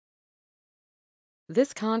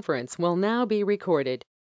This conference will now be recorded.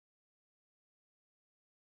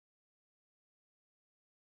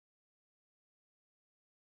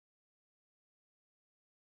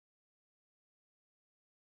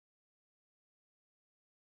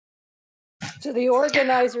 To the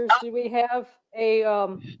organizers, do we have a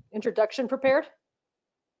introduction prepared?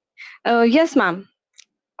 Yes, ma'am.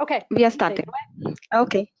 Okay. We are starting.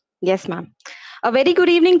 Okay. Yes, ma'am. A very good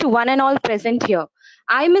evening to one and all present here.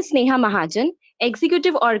 I am Ms. Neha Mahajan,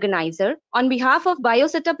 Executive Organizer. On behalf of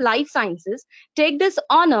Biosetup Lifesciences, take this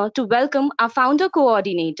honor to welcome our Founder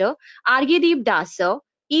Coordinator, Argyadeep Das sir,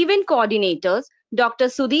 Event Coordinators, Dr.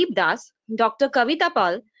 Sudeep Das, Dr. Kavita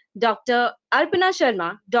Pal, Dr. Arpana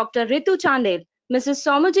Sharma, Dr. Ritu Chandel, Mrs.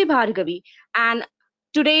 Somaji Bhargavi, and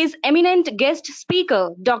today's eminent guest speaker,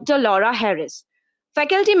 Dr. Laura Harris.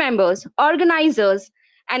 Faculty members, organizers,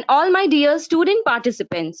 and all my dear student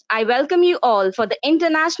participants, I welcome you all for the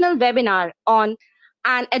international webinar on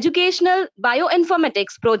an educational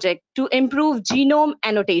bioinformatics project to improve genome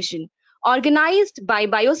annotation, organized by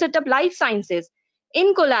Biosetup Lifesciences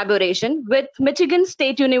in collaboration with Michigan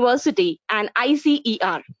State University and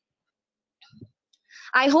ICER.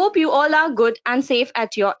 I hope you all are good and safe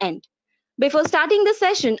at your end. Before starting the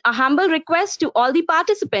session, a humble request to all the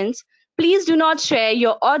participants, please do not share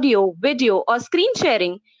your audio, video, or screen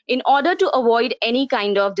sharing in order to avoid any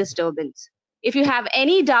kind of disturbance. If you have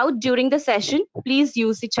any doubt during the session, please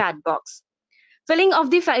use the chat box. Filling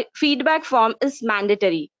of the feedback form is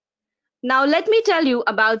mandatory. Now let me tell you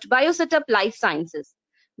about Biosetup Life Sciences.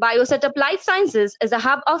 Biosetup Life Sciences is a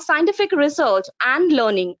hub of scientific research and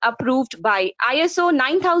learning approved by ISO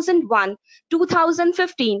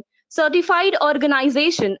 9001-2015 certified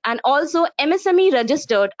organization and also MSME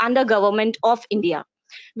registered under Government of India.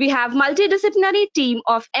 We have multidisciplinary team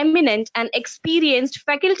of eminent and experienced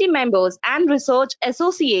faculty members and research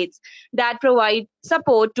associates that provide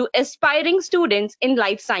support to aspiring students in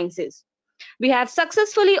life sciences. We have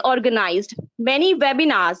successfully organized many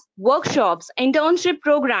webinars, workshops, internship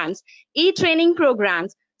programs, e-training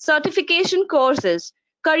programs, certification courses,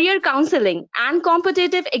 career counseling, and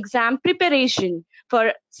competitive exam preparation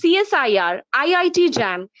for CSIR, IIT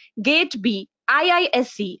JAM, GATE B,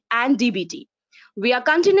 IISc, and DBT. We are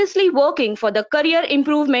continuously working for the career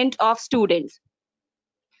improvement of students.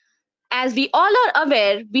 As we all are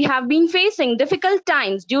aware, we have been facing difficult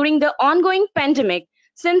times during the ongoing pandemic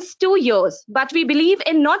since 2 years, but we believe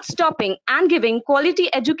in not stopping and giving quality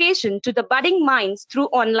education to the budding minds through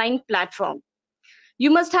online platform. You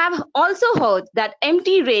must have also heard that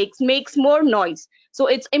empty rakes makes more noise, so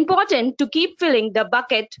it's important to keep filling the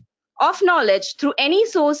bucket of knowledge through any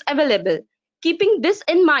source available. Keeping this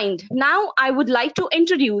in mind, now I would like to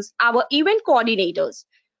introduce our event coordinators,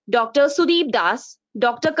 Dr. Sudeep Das,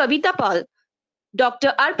 Dr. Kavita Pal,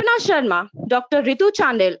 Dr. Arpana Sharma, Dr. Ritu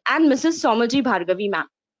Chandel, and Mrs. Somaji Bhargavi ma'am.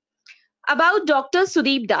 About Dr.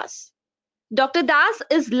 Sudeep Das. Dr. Das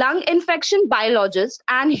is lung infection biologist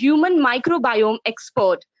and human microbiome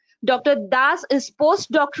expert. Dr. Das is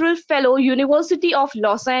postdoctoral fellow, University of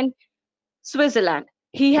Lausanne, Switzerland.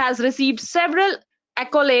 He has received several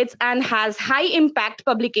accolades and has high impact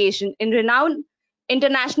publication in renowned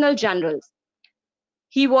international journals.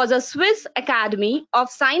 He was a Swiss Academy of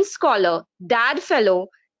Science Scholar, DAD Fellow,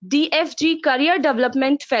 DFG Career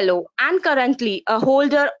Development Fellow, and currently a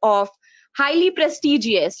holder of highly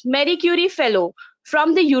prestigious Marie Curie Fellow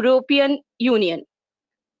from the European Union.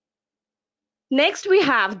 Next, we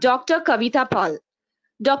have Dr. Kavita Pal.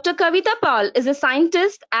 Dr. Kavita Pal is a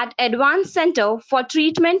scientist at Advanced Center for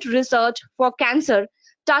Treatment Research for Cancer,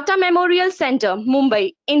 Tata Memorial Center,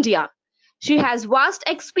 Mumbai, India. She has vast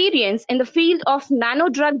experience in the field of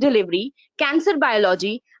nanodrug delivery, cancer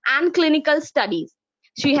biology, and clinical studies.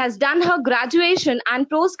 She has done her graduation and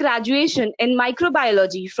post-graduation in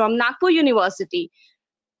microbiology from Nagpur University,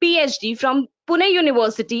 PhD from Pune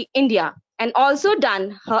University, India, and also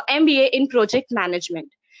done her MBA in project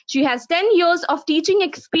management. She has 10 years of teaching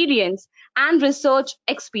experience and research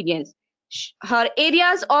experience. Her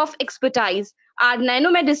areas of expertise are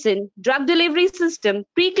nanomedicine, drug delivery system,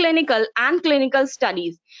 preclinical and clinical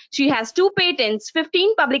studies. She has 2 patents,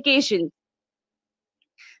 15 publications.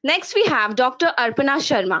 Next, we have Dr. Arpana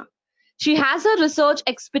Sharma. She has her research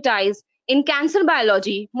expertise in cancer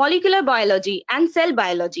biology, molecular biology, and cell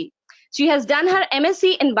biology. She has done her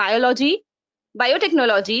MSc in biology,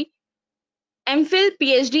 biotechnology, MPhil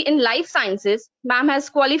PhD in life sciences. Ma'am has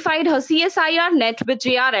qualified her CSIR net with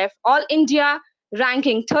JRF All India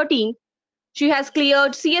ranking 13. She has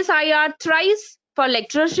cleared CSIR thrice for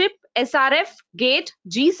lectureship, SRF, GATE,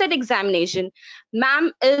 GSET examination.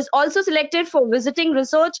 Ma'am is also selected for visiting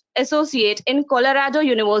research associate in Colorado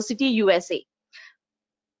University, USA.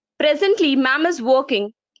 Presently, ma'am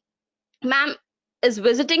is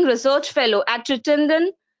visiting research fellow at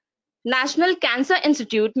Chittenden National Cancer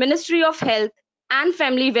Institute, Ministry of Health and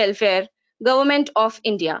Family Welfare, Government of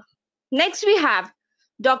India. Next, we have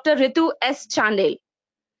Dr. Ritu S. Chandel.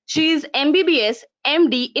 She is MBBS,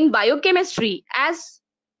 MD in biochemistry as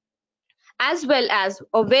well as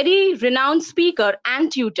a very renowned speaker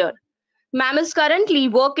and tutor. Ma'am is currently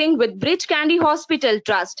working with Bridge Candy Hospital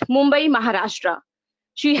Trust, Mumbai, Maharashtra.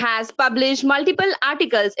 She has published multiple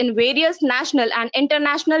articles in various national and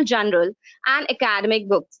international journals and academic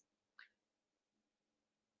books.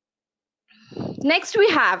 Next, we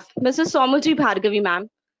have Mrs. Somuji Bhargavi, ma'am.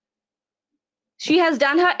 She has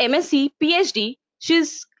done her MSc, PhD.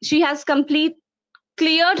 She has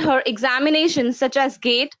cleared her examinations such as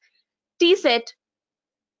GATE, TSET.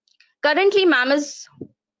 Currently, ma'am is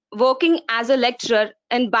working as a lecturer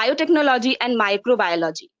in biotechnology and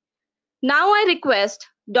microbiology. Now I request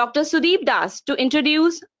Dr. Sudeep Das to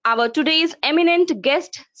introduce our today's eminent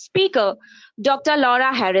guest speaker, Dr.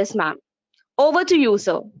 Laura Harris, ma'am. Over to you,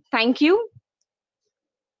 sir. Thank you.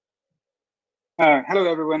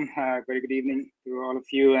 Hello, everyone. Very good evening to all of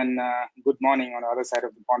you, and good morning on the other side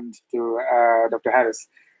of the pond to Dr. Harris.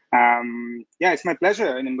 Yeah, it's my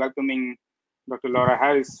pleasure in welcoming Dr. Laura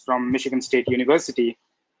Harris from Michigan State University.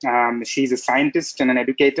 She's a scientist and an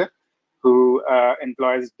educator who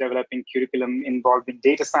employs developing curriculum involving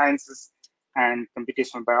data sciences and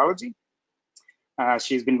computational biology.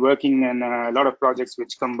 She's been working in a lot of projects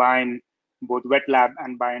which combine both wet lab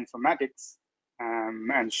and bioinformatics.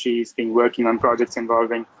 And she's been working on projects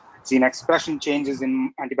involving gene expression changes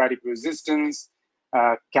in antibiotic resistance,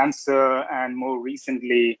 cancer, and more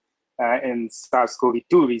recently in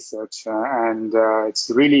SARS-CoV-2 research.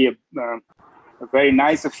 It's really a very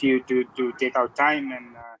nice of you to take our time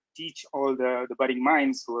and teach all the budding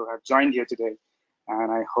minds who have joined here today.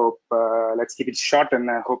 And I hope, let's keep it short,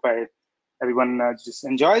 and I hope everyone just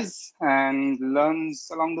enjoys and learns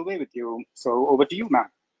along the way with you. So over to you, ma'am.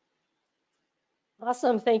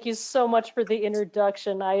 Awesome. Thank you so much for the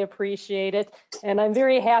introduction. I appreciate it. And I'm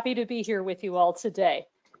very happy to be here with you all today.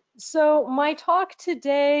 So my talk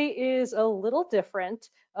today is a little different.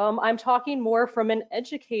 I'm talking more from an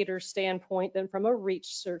educator standpoint than from a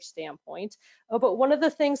research standpoint. But one of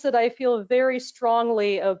the things that I feel very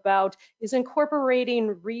strongly about is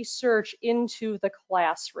incorporating research into the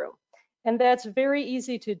classroom. And that's very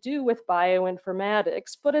easy to do with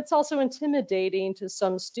bioinformatics, but it's also intimidating to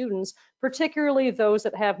some students, particularly those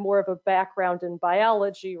that have more of a background in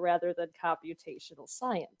biology rather than computational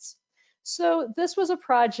science. So this was a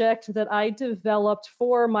project that I developed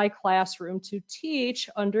for my classroom to teach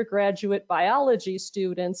undergraduate biology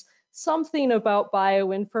students something about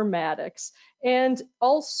bioinformatics and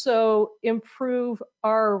also improve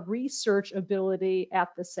our research ability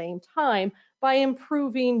at the same time by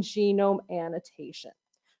improving genome annotation.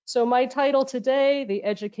 So my title today, the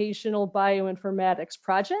Educational Bioinformatics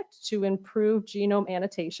Project to Improve Genome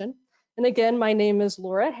Annotation. And again, my name is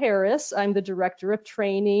Laura Harris. I'm the Director of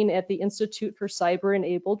Training at the Institute for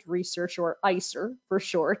Cyber-Enabled Research, or ICER for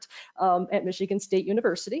short, at Michigan State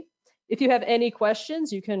University. If you have any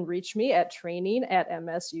questions, you can reach me at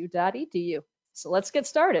training@msu.edu. So let's get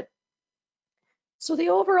started. So the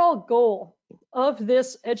overall goal of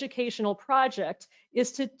this educational project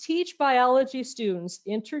is to teach biology students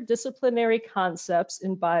interdisciplinary concepts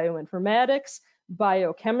in bioinformatics,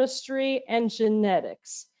 biochemistry, and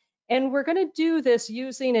genetics. And we're going to do this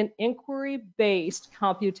using an inquiry-based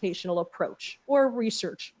computational approach or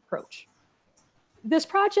research approach. This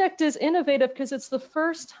project is innovative because it's the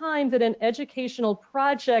first time that an educational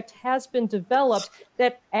project has been developed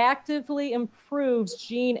that actively improves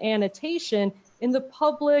gene annotation in the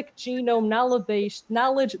public genome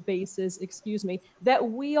knowledge bases, that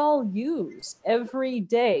we all use every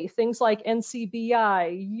day. Things like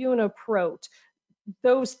NCBI, UniProt,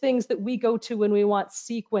 those things that we go to when we want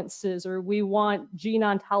sequences or we want gene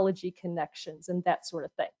ontology connections and that sort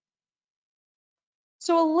of thing.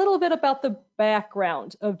 So a little bit about the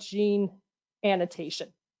background of gene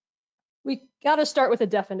annotation. We got to start with a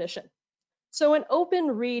definition. So an open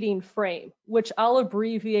reading frame, which I'll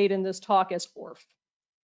abbreviate in this talk as ORF,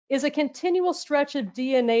 is a continual stretch of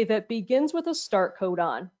DNA that begins with a start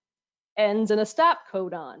codon, ends in a stop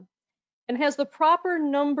codon, and has the proper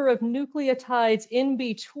number of nucleotides in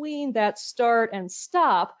between that start and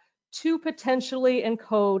stop to potentially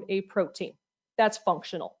encode a protein. That's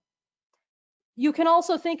functional. You can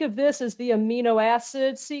also think of this as the amino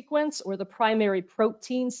acid sequence or the primary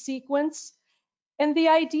protein sequence. And the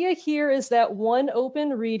idea here is that one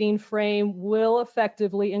open reading frame will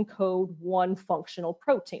effectively encode one functional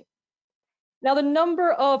protein. Now, the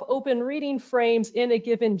number of open reading frames in a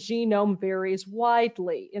given genome varies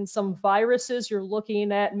widely. In some viruses, you're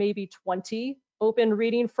looking at maybe 20 open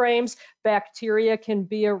reading frames. Bacteria can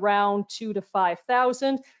be around 2,000 to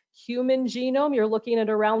 5,000. Human genome, you're looking at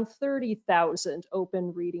around 30,000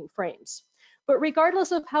 open reading frames. But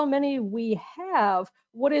regardless of how many we have,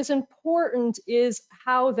 what is important is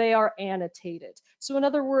how they are annotated. So in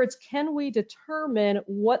other words, can we determine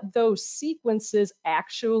what those sequences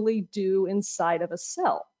actually do inside of a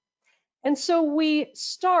cell? And so we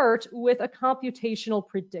start with a computational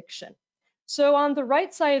prediction. So on the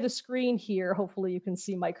right side of the screen here, hopefully you can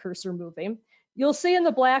see my cursor moving, you'll see in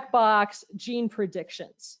the black box gene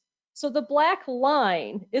predictions. So the black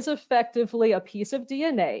line is effectively a piece of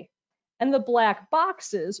DNA, and the black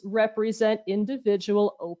boxes represent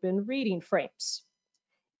individual open reading frames.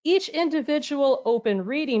 Each individual open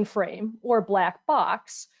reading frame, or black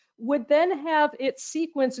box, would then have its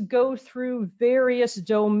sequence go through various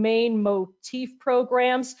domain motif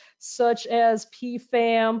programs, such as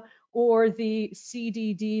PFAM or the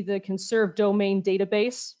CDD, the Conserved Domain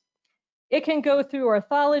Database. It can go through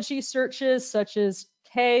orthology searches, such as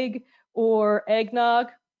KEGG or eggnog,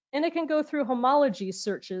 and it can go through homology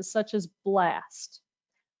searches, such as BLAST.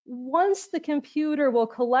 Once the computer will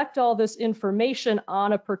collect all this information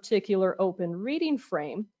on a particular open reading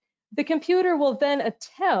frame, the computer will then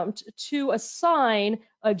attempt to assign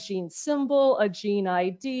a gene symbol, a gene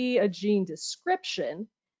ID, a gene description,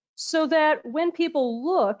 so that when people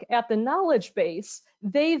look at the knowledge base,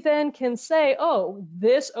 they then can say, oh,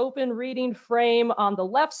 this open reading frame on the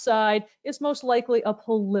left side is most likely a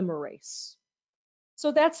polymerase.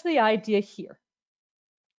 So that's the idea here.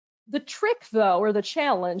 The trick, though, or the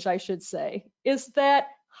challenge, I should say, is that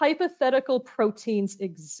hypothetical proteins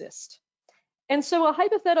exist. And so a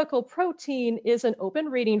hypothetical protein is an open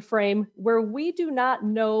reading frame where we do not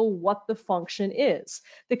know what the function is.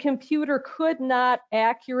 The computer could not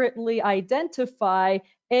accurately identify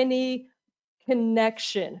any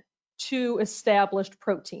connection to established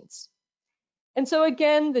proteins. And so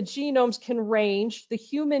again, the genomes can range. The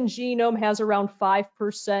human genome has around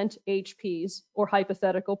 5% HPs, or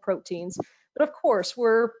hypothetical proteins. But of course,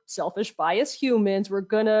 we're selfish, biased humans. We're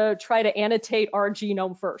gonna try to annotate our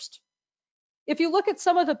genome first. If you look at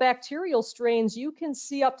some of the bacterial strains, you can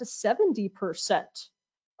see up to 70%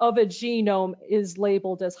 of a genome is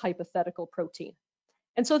labeled as hypothetical protein.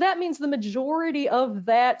 And so that means the majority of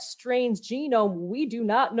that strain's genome, we do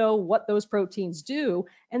not know what those proteins do.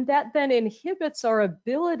 And that then inhibits our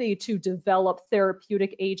ability to develop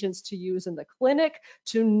therapeutic agents to use in the clinic,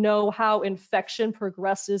 to know how infection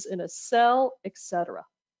progresses in a cell, etc.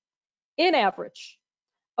 In average,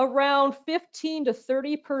 around 15 to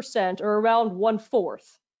 30%, or around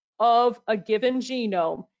 1/4 of a given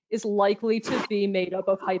genome is likely to be made up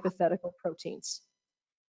of hypothetical proteins.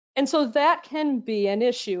 And so that can be an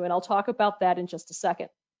issue, and I'll talk about that in just a second.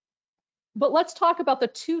 But let's talk about the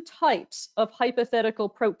two types of hypothetical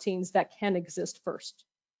proteins that can exist first.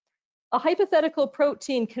 A hypothetical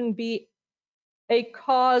protein can be a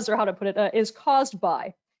cause, or how to put it, is caused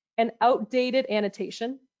by an outdated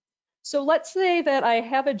annotation. So let's say that I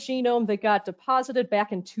have a genome that got deposited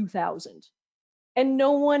back in 2000, and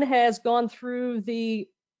no one has gone through the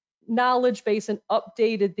knowledge base and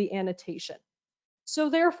updated the annotation. So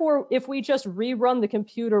therefore, if we just rerun the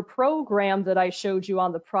computer program that I showed you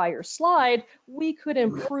on the prior slide, we could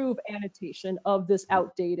improve annotation of this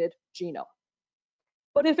outdated genome.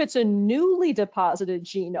 But if it's a newly deposited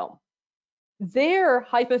genome, their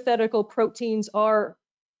hypothetical proteins are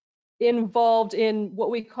involved in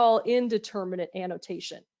what we call indeterminate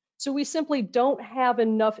annotation. So we simply don't have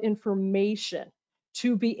enough information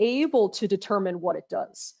to be able to determine what it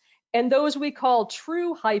does. And those we call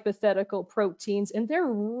true hypothetical proteins, and they're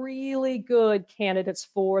really good candidates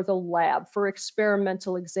for the lab, for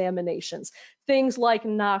experimental examinations. Things like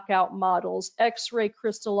knockout models, X-ray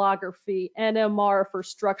crystallography, NMR for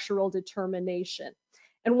structural determination.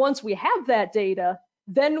 And once we have that data,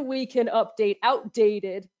 then we can update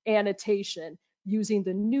outdated annotation using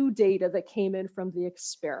the new data that came in from the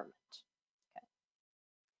experiment. Okay.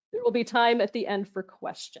 There will be time at the end for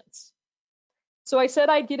questions. So I said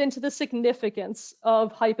I'd get into the significance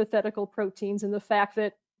of hypothetical proteins and the fact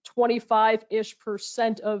that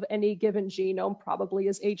 25-ish% of any given genome probably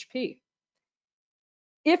is HP.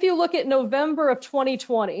 If you look at November of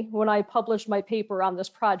 2020, when I published my paper on this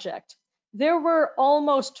project, there were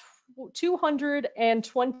almost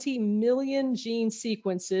 220 million gene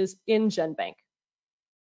sequences in GenBank.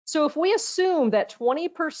 So if we assume that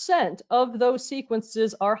 20% of those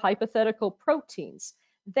sequences are hypothetical proteins,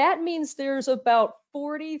 that means there's about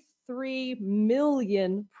 43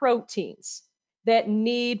 million proteins that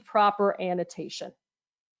need proper annotation.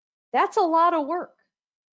 That's a lot of work.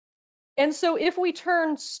 And so if we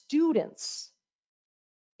turn students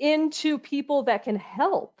into people that can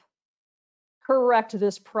help correct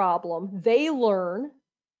this problem, they learn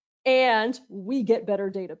and we get better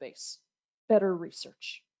database, better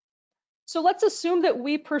research. So let's assume that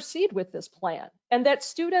we proceed with this plan and that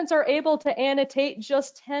students are able to annotate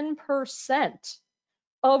just 10%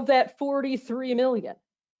 of that 43 million.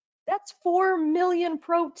 That's 4 million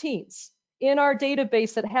proteins in our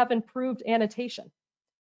database that have improved annotation.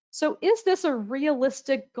 So is this a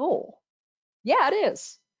realistic goal? Yeah, it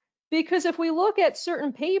is. Because if we look at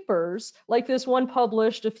certain papers, like this one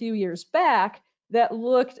published a few years back that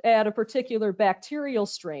looked at a particular bacterial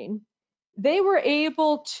strain, they were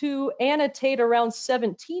able to annotate around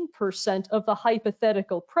 17% of the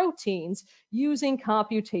hypothetical proteins using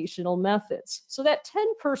computational methods. So that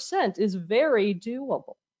 10% is very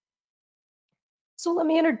doable. So let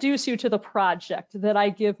me introduce you to the project that I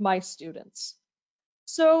give my students.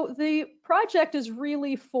 So the project is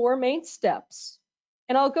really 4 main steps,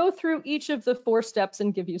 and I'll go through each of the 4 steps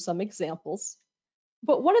and give you some examples.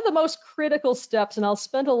 But one of the most critical steps, and I'll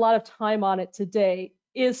spend a lot of time on it today,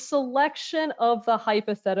 is selection of the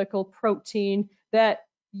hypothetical protein that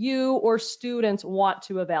you or students want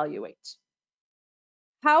to evaluate.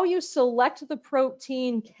 How you select the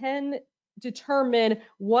protein can determine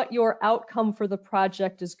what your outcome for the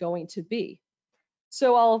project is going to be.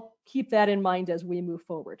 So I'll keep that in mind as we move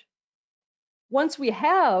forward. Once we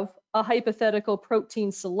have a hypothetical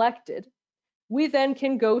protein selected, we then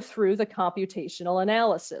can go through the computational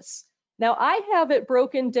analysis. Now, I have it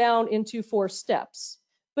broken down into 4 steps,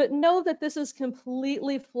 but know that this is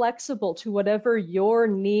completely flexible to whatever your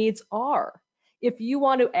needs are. If you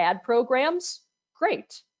want to add programs,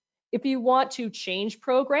 great. If you want to change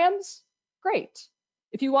programs, great.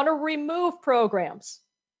 If you want to remove programs,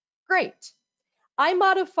 great. I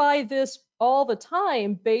modify this all the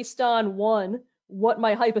time based on 1, what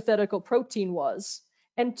my hypothetical protein was,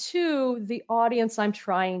 and 2, the audience I'm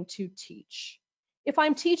trying to teach. If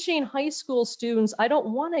I'm teaching high school students, I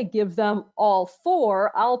don't want to give them all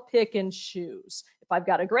 4. I'll pick and choose. If I've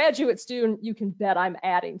got a graduate student, you can bet I'm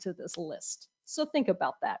adding to this list. So think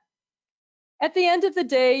about that. At the end of the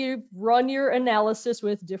day, you've run your analysis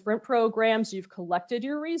with different programs, you've collected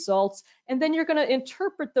your results, and then you're going to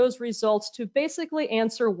interpret those results to basically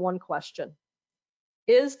answer 1 question.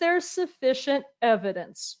 Is there sufficient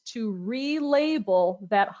evidence to relabel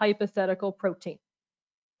that hypothetical protein?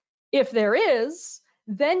 If there is,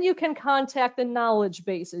 then you can contact the knowledge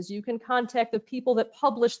bases, you can contact the people that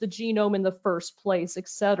published the genome in the first place,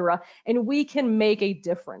 etc., and we can make a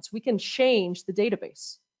difference. We can change the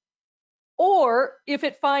database. Or if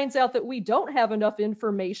it finds out that we don't have enough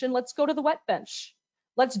information, let's go to the wet bench.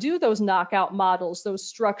 Let's do those knockout models, those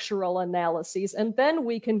structural analyses, and then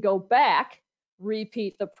we can go back,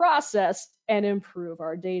 repeat the process, and improve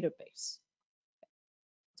our database.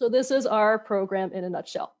 So this is our program in a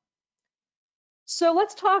nutshell. So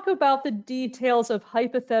let's talk about the details of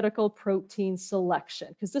hypothetical protein selection,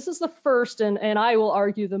 because this is the first and I will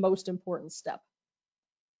argue the most important step.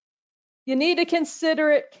 You need to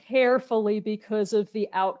consider it carefully because of the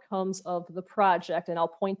outcomes of the project, and I'll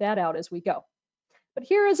point that out as we go. But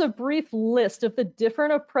here is a brief list of the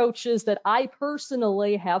different approaches that I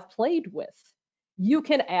personally have played with. You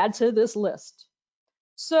can add to this list.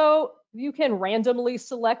 So you can randomly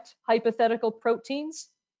select hypothetical proteins.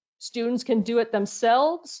 Students can do it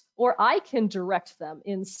themselves, or I can direct them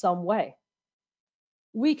in some way.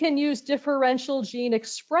 We can use differential gene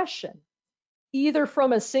expression, either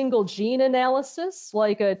from a single gene analysis,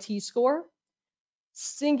 like a t-score,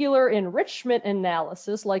 singular enrichment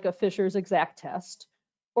analysis, like a Fisher's exact test,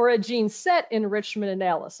 or a gene set enrichment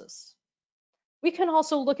analysis. We can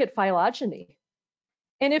also look at phylogeny.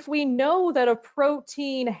 And if we know that a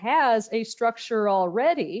protein has a structure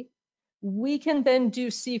already, we can then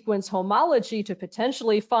do sequence homology to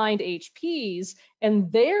potentially find HPs,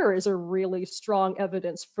 and there is a really strong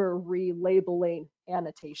evidence for relabeling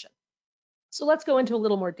annotation. So let's go into a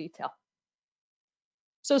little more detail.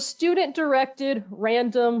 So student-directed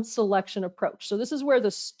random selection approach. So this is where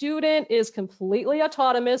the student is completely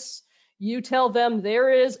autonomous. You tell them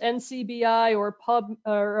there is NCBI or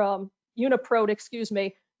UniProt, excuse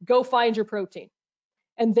me, go find your protein.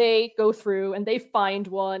 And they go through and they find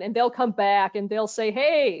one and they'll come back and they'll say,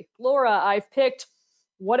 hey, Laura, I've picked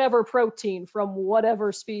whatever protein from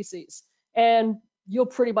whatever species. And you'll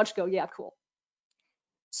pretty much go, yeah, cool.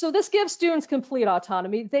 So this gives students complete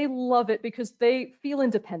autonomy. They love it because they feel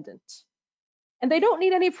independent. And they don't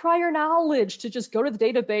need any prior knowledge to just go to the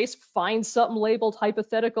database, find something labeled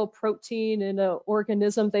hypothetical protein in an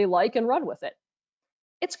organism they like and run with it.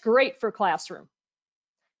 It's great for classroom.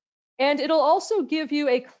 And it'll also give you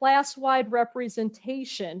a class-wide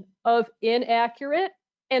representation of inaccurate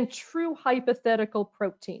and true hypothetical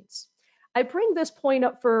proteins. I bring this point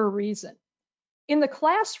up for a reason. In the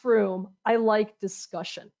classroom, I like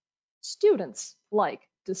discussion. Students like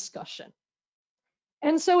discussion.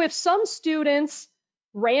 And so if some students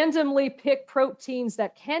randomly pick proteins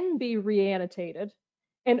that can be reannotated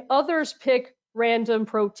and others pick random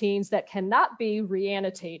proteins that cannot be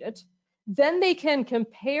reannotated, then they can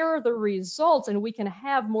compare the results and we can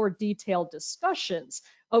have more detailed discussions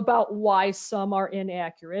about why some are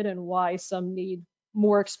inaccurate and why some need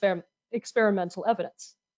more experimental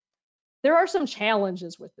evidence. There are some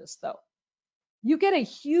challenges with this though. You get a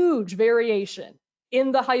huge variation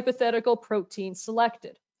in the hypothetical protein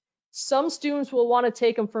selected. Some students will want to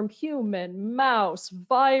take them from human, mouse,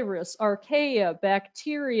 virus, archaea,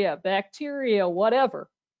 bacteria, whatever.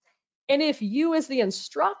 And if you as the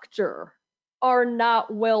instructor are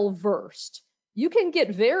not well versed, you can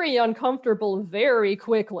get very uncomfortable very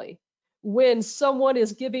quickly when someone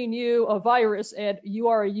is giving you a virus and you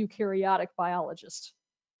are a eukaryotic biologist.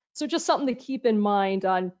 So just something to keep in mind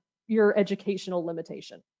on your educational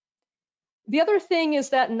limitation. The other thing is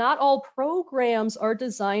that not all programs are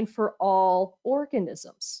designed for all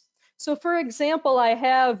organisms. So for example, I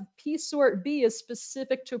have P-sort B is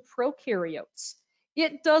specific to prokaryotes.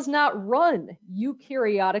 It does not run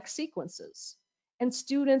eukaryotic sequences, and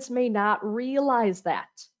students may not realize that.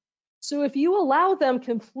 So if you allow them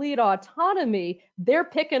complete autonomy, they're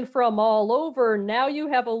picking from all over. Now you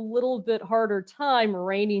have a little bit harder time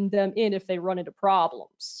reining them in if they run into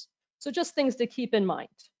problems. So just things to keep in mind.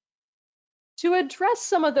 To address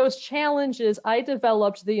some of those challenges, I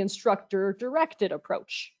developed the instructor-directed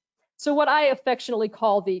approach. So what I affectionately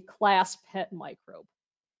call the class pet microbe.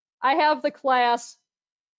 I have the class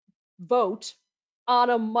vote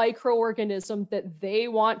on a microorganism that they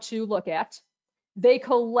want to look at. They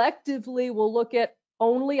collectively will look at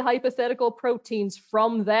only hypothetical proteins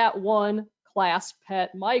from that one class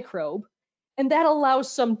pet microbe, and that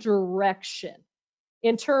allows some direction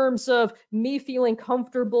in terms of me feeling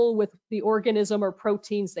comfortable with the organism or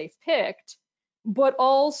proteins they've picked, but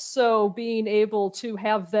also being able to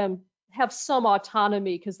have them have some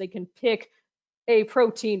autonomy because they can pick a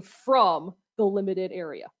protein from the limited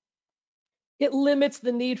area. It limits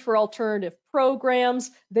the need for alternative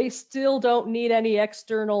programs. They still don't need any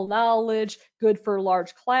external knowledge, good for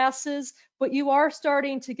large classes, but you are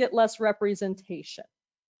starting to get less representation.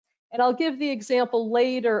 And I'll give the example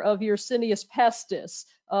later of Yersinia pestis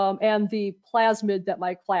and the plasmid that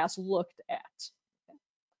my class looked at.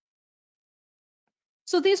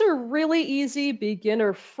 So these are really easy,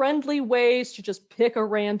 beginner-friendly ways to just pick a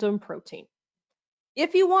random protein.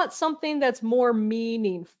 If you want something that's more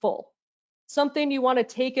meaningful, something you want to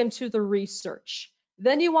take into the research,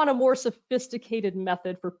 then you want a more sophisticated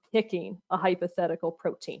method for picking a hypothetical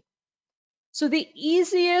protein. So the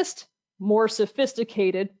easiest, more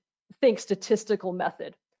sophisticated, think statistical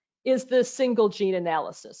method is the single gene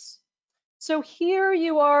analysis. So here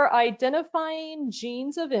you are identifying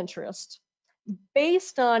genes of interest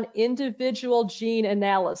based on individual gene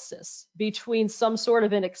analysis between some sort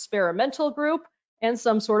of an experimental group and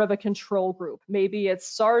some sort of a control group. Maybe it's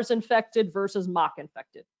SARS infected versus mock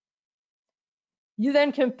infected. You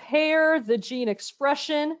then compare the gene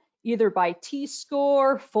expression either by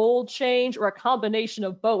T-score, fold change, or a combination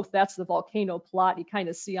of both. That's the volcano plot you kind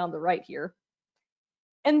of see on the right here.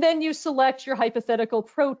 And then you select your hypothetical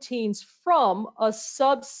proteins from a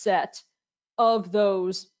subset of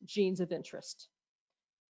those genes of interest.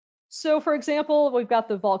 So for example, we've got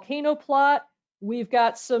the volcano plot. We've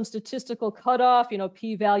got some statistical cutoff,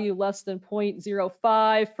 p-value less than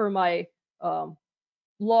 0.05 for my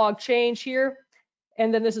log change here.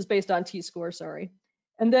 And then this is based on T-score, sorry.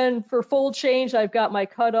 And then for fold change, I've got my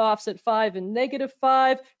cutoffs at 5 and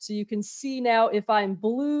 -5. So you can see now if I'm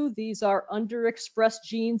blue, these are underexpressed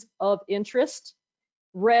genes of interest.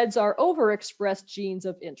 Reds are overexpressed genes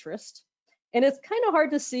of interest. And it's kind of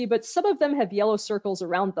hard to see, but some of them have yellow circles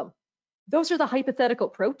around them. Those are the hypothetical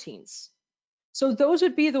proteins. So those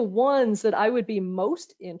would be the ones that I would be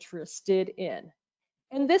most interested in.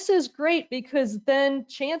 And this is great because then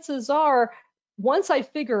chances are, once I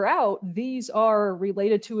figure out these are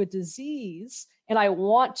related to a disease and I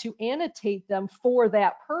want to annotate them for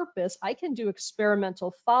that purpose, I can do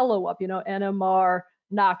experimental follow-up, NMR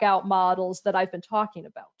knockout models that I've been talking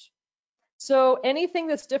about. So anything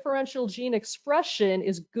that's differential gene expression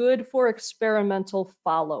is good for experimental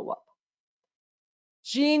follow-up.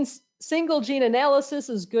 Single gene analysis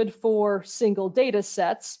is good for single data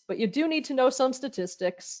sets, but you do need to know some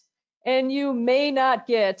statistics, and you may not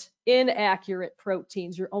get inaccurate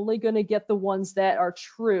proteins. You're only going to get the ones that are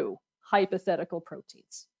true hypothetical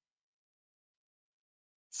proteins.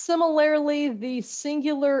 Similarly, the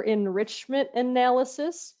singular enrichment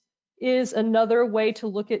analysis is another way to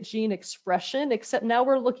look at gene expression, except now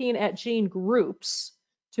we're looking at gene groups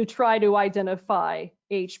to try to identify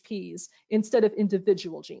HPs instead of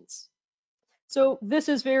individual genes. So this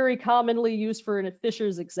is very commonly used for a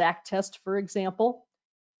Fisher's exact test, for example.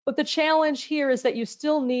 But the challenge here is that you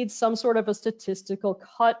still need some sort of a statistical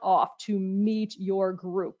cutoff to meet your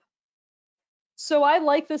group. So I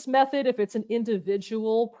like this method if it's an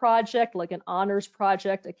individual project, like an honors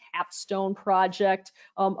project, a capstone project,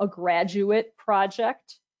 a graduate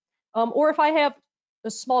project, or if I have a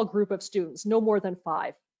small group of students, no more than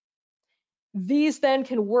 5. These then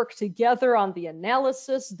can work together on the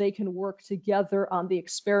analysis. They can work together on the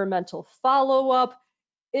experimental follow-up.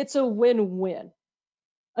 It's a win-win.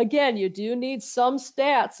 Again, you do need some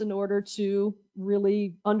stats in order to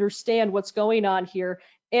really understand what's going on here.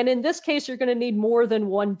 And in this case, you're going to need more than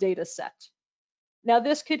one data set. Now,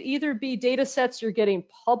 this could either be data sets you're getting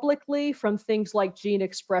publicly from things like Gene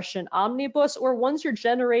Expression Omnibus, or ones you're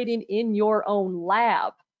generating in your own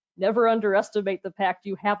lab. Never underestimate the fact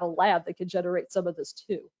you have a lab that can generate some of this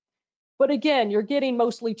too. But again, you're getting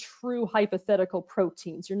mostly true hypothetical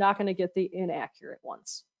proteins. You're not going to get the inaccurate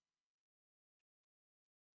ones.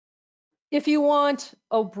 If you want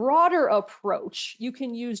a broader approach, you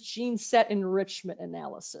can use gene set enrichment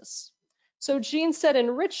analysis. So gene set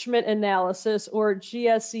enrichment analysis, or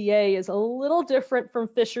GSEA, is a little different from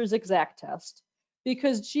Fisher's exact test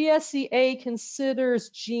because GSEA considers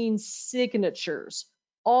gene signatures,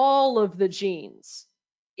 all of the genes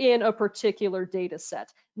in a particular data set,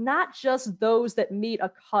 not just those that meet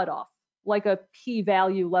a cutoff, like a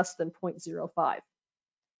p-value less than 0.05.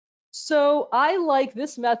 So I like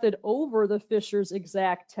this method over the Fisher's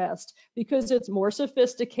exact test because it's more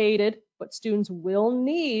sophisticated, but students will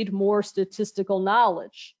need more statistical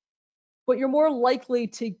knowledge. But you're more likely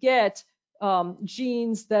to get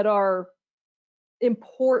genes that are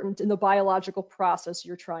important in the biological process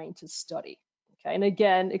you're trying to study. Okay, and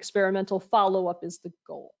again, experimental follow-up is the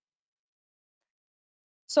goal.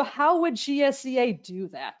 So how would GSEA do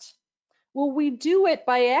that? Well, we do it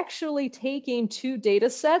by actually taking 2 data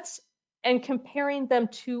sets and comparing them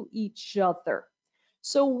to each other.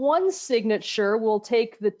 So one signature will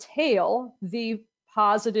take the tail, the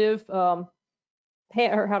positive, or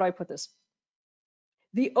how do I put this?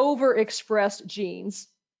 The overexpressed genes,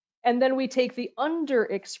 and then we take the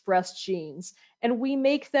underexpressed genes, and we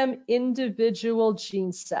make them individual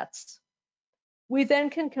gene sets. We then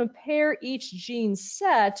can compare each gene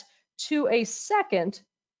set to a second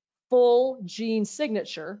full gene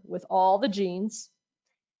signature with all the genes,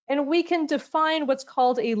 and we can define what's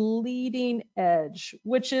called a leading edge,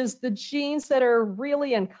 which is the genes that are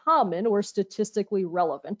really uncommon or statistically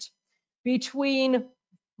relevant between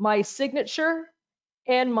my signature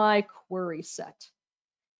and my query set.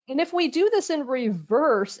 And if we do this in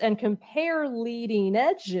reverse and compare leading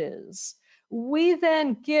edges, we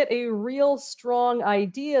then get a real strong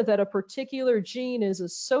idea that a particular gene is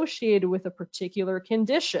associated with a particular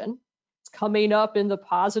condition. It's coming up in the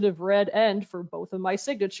positive red end for both of my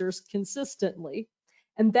signatures consistently.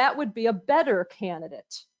 And that would be a better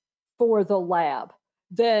candidate for the lab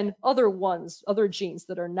than other genes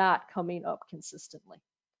that are not coming up consistently.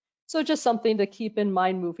 So just something to keep in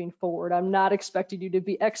mind moving forward. I'm not expecting you to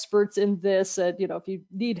be experts in this. And, if you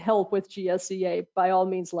need help with GSEA, by all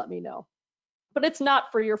means, let me know. But it's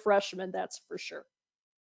not for your freshmen, that's for sure.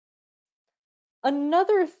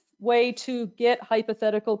 Another way to get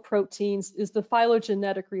hypothetical proteins is the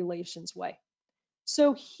phylogenetic relations way.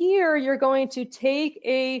 So here you're going to take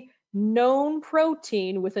a known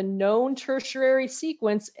protein with a known tertiary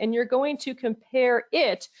sequence, and you're going to compare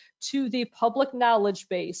it to the public knowledge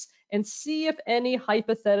base and see if any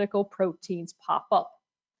hypothetical proteins pop up.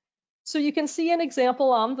 So you can see an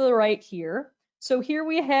example on the right here. So here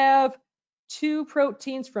we have 2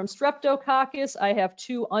 proteins from Streptococcus. I have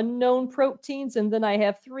 2 unknown proteins, and then I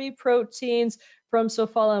have 3 proteins from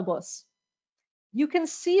Pseudomonas. You can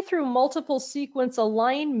see through multiple sequence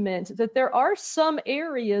alignment that there are some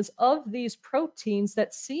areas of these proteins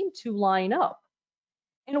that seem to line up.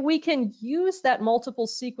 And we can use that multiple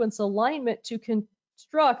sequence alignment to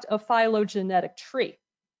construct a phylogenetic tree.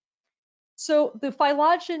 So the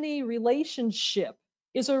phylogeny relationship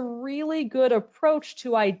is a really good approach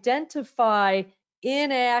to identify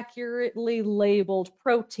inaccurately labeled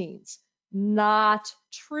proteins, not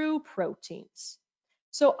true proteins.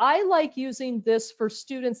 So I like using this for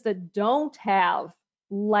students that don't have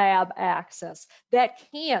lab access, that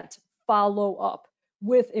can't follow up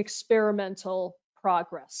with experimental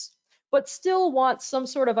progress, but still want some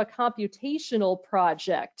sort of a computational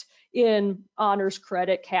project in honors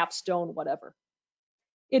credit, capstone, whatever.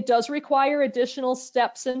 It does require additional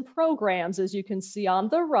steps and programs, as you can see on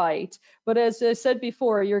the right, but as I said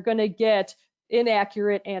before, you're going to get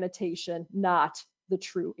inaccurate annotation, not the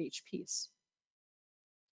true HPs.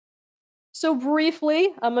 So briefly,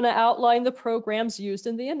 I'm going to outline the programs used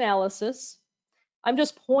in the analysis. I'm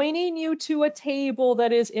just pointing you to a table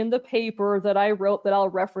that is in the paper that I wrote that I'll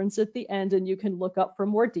reference at the end, and you can look up for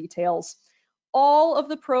more details. All of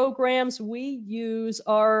the programs we use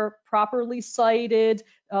are properly cited.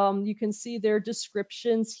 You can see their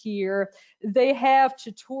descriptions here. They have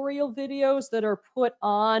tutorial videos that are put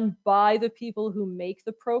on by the people who make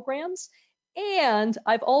the programs. And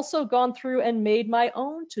I've also gone through and made my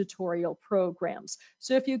own tutorial programs.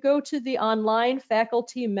 So if you go to the Online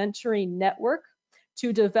Faculty Mentoring Network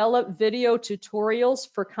to develop video tutorials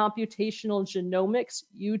for computational genomics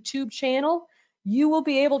YouTube channel, you will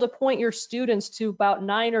be able to point your students to about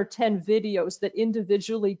 9 or 10 videos that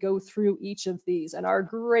individually go through each of these and are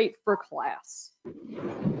great for class.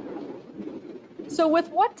 So with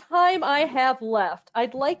what time I have left,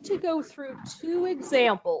 I'd like to go through 2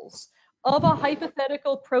 examples of a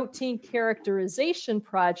hypothetical protein characterization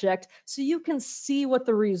project so you can see what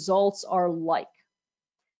the results are like.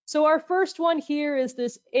 So our first one here is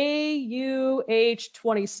this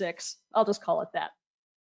AUH26. I'll just call it that.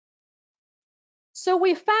 So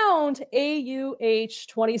we found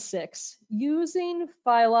AUH26 using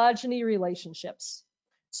phylogeny relationships.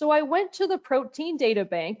 So I went to the protein data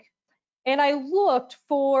bank and I looked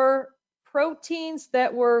for proteins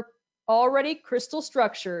that were already crystal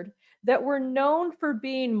structured, that were known for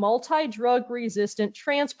being multi-drug resistant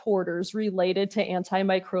transporters related to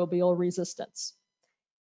antimicrobial resistance.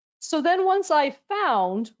 So then once I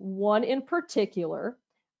found one in particular,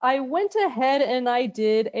 I went ahead and I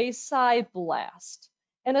did a PSI-BLAST.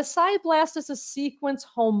 And a PSI-BLAST is a sequence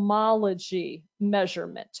homology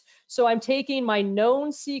measurement. So I'm taking my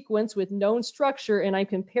known sequence with known structure and I'm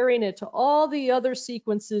comparing it to all the other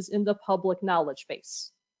sequences in the public knowledge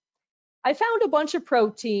base. I found a bunch of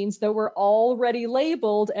proteins that were already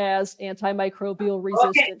labeled as antimicrobial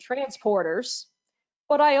resistant transporters,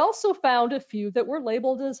 but I also found a few that were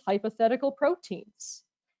labeled as hypothetical proteins.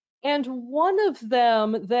 And one of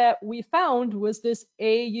them that we found was this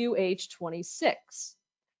AUH26.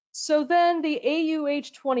 So then the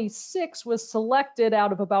AUH26 was selected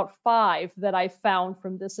out of about 5 that I found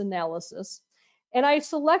from this analysis. And I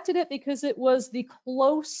selected it because it was the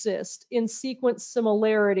closest in sequence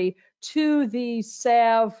similarity to the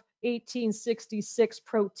SAV 1866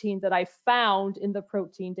 protein that I found in the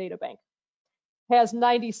protein data bank. Has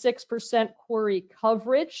 96% query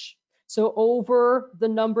coverage. So over the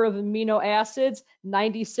number of amino acids,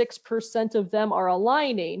 96% of them are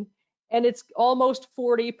aligning, and it's almost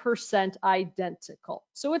 40% identical.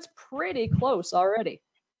 So it's pretty close already.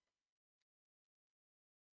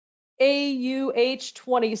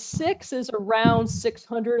 AUH26 is around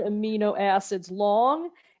 600 amino acids long,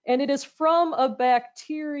 and it is from a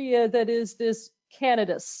bacteria that is this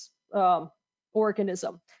Candidus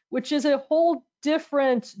organism, which is a whole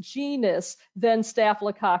different genus than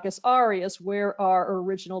Staphylococcus aureus, where our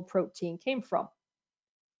original protein came from.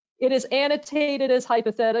 It is annotated as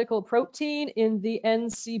hypothetical protein in the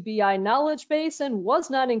NCBI knowledge base and was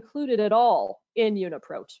not included at all in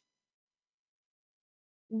UniProt.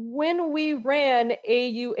 When we ran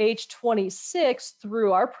AUH26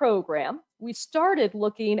 through our program, we started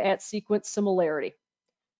looking at sequence similarity.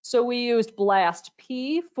 So we used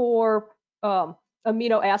BLAST-P for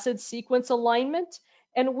amino acid sequence alignment,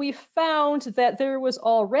 and we found that there was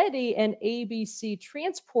already an ABC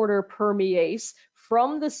transporter permease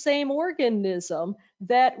from the same organism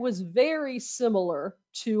that was very similar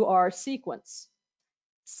to our sequence.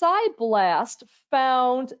 PSI-BLAST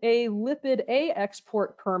found a lipid A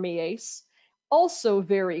export permease, also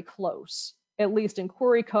very close, at least in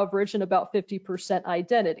query coverage and about 50%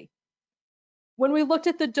 identity. When we looked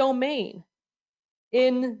at the domain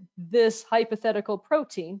in this hypothetical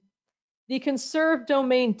protein, the conserved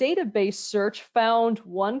domain database search found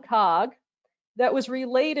one COG that was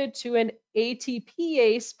related to an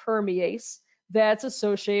ATPase permease that's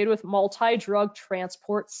associated with multi-drug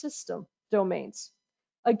transport system domains.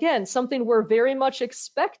 Again, something we're very much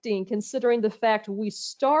expecting considering the fact we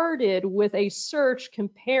started with a search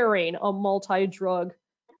comparing a multi-drug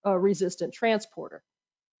resistant transporter.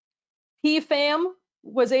 PFAM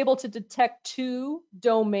was able to detect 2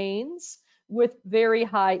 domains with very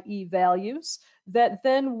high E values that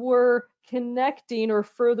then were connecting or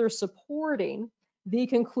further supporting the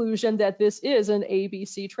conclusion that this is an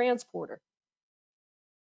ABC transporter.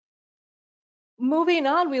 Moving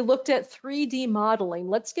on, we looked at 3D modeling.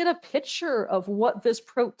 Let's get a picture of what this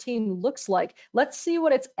protein looks like. Let's see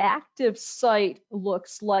what its active site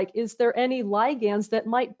looks like. Is there any ligands that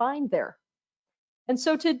might bind there? And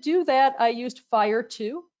so to do that, I used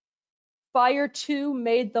FIRE2. FIRE2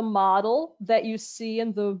 made the model that you see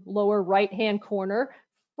in the lower right-hand corner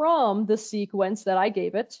from the sequence that I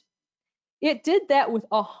gave it. It did that with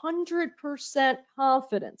 100%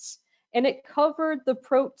 confidence, and it covered the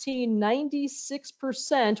protein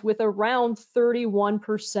 96% with around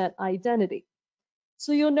 31% identity.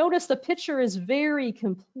 So you'll notice the picture is very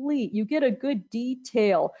complete. You get a good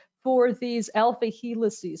detail for these alpha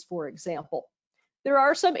helices, for example. There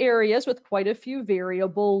are some areas with quite a few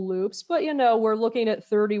variable loops, but we're looking at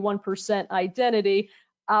 31% identity.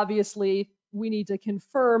 Obviously, we need to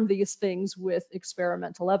confirm these things with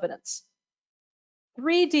experimental evidence.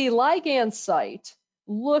 3D ligand site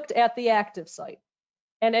looked at the active site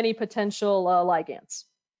and any potential ligands.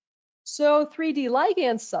 So 3D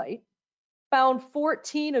ligand site found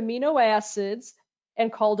 14 amino acids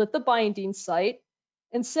and called it the binding site,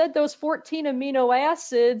 and said those 14 amino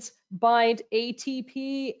acids bind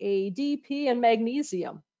ATP, ADP, and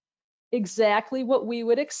magnesium. Exactly what we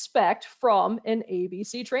would expect from an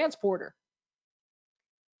ABC transporter.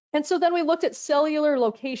 And so then we looked at cellular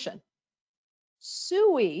location.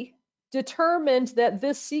 SUI determined that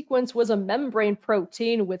this sequence was a membrane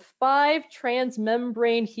protein with 5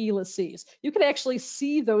 transmembrane helices. You can actually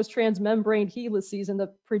see those transmembrane helices in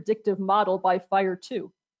the predictive model by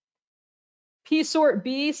FIRE2. P-sort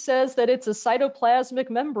B says that it's a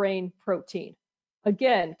cytoplasmic membrane protein.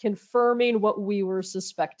 Again, confirming what we were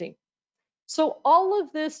suspecting. So all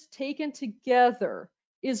of this taken together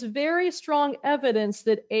is very strong evidence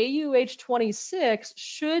that AUH26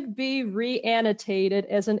 should be reannotated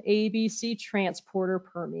as an ABC transporter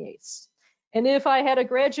permease. And if I had a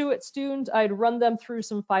graduate student, I'd run them through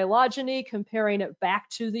some phylogeny, comparing it back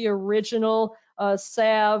to the original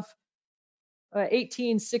SAV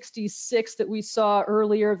 1866 that we saw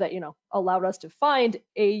earlier that, allowed us to find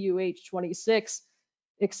AUH26,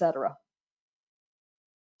 etc.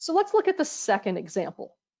 So let's look at the second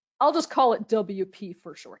example. I'll just call it WP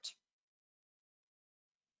for short.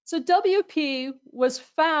 So WP was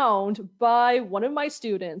found by one of my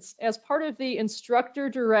students as part of the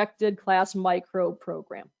instructor-directed class microbe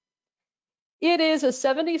program. It is a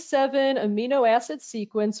 77 amino acid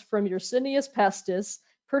sequence from Yersinia pestis,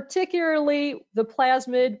 particularly the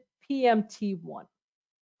plasmid PMT1.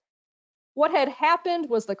 What had happened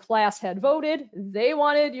was the class had voted, they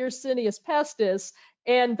wanted Yersinia pestis,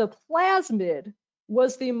 and the plasmid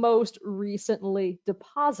was the most recently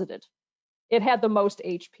deposited. It had the most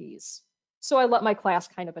HPs. So I let my class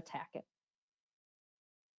kind of attack it.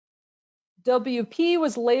 WP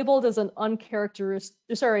was labeled as an uncharacterized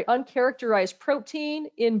protein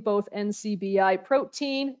in both NCBI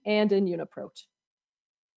protein and in UniProt.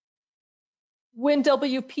 When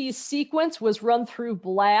WP's sequence was run through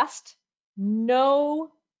BLAST,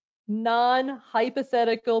 no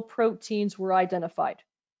non-hypothetical proteins were identified.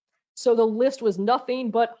 So the list was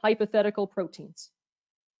nothing but hypothetical proteins.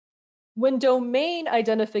 When domain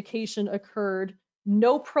identification occurred,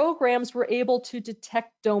 no programs were able to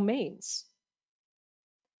detect domains.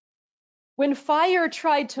 When FIRE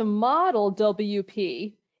tried to model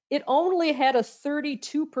WP, it only had a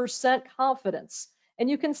 32% confidence. And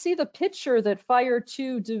you can see the picture that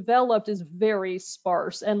FIRE2 developed is very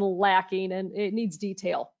sparse and lacking, and it needs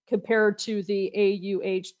detail compared to the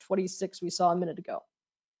AUH26 we saw a minute ago.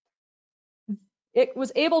 It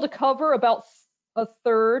was able to cover about a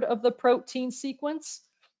third of the protein sequence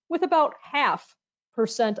with about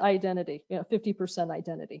 0.5% identity, 50%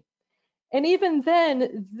 identity. And even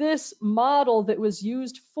then, this model that was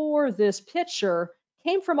used for this picture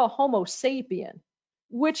came from a Homo sapien,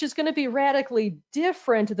 which is going to be radically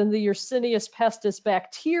different than the Yersinia pestis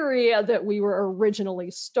bacteria that we were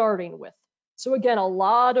originally starting with. So again, a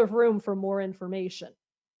lot of room for more information.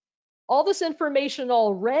 All this information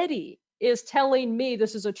already is telling me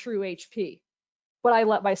this is a true HP, but I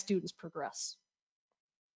let my students progress.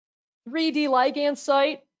 3D ligand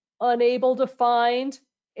site, unable to find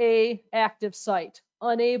an active site,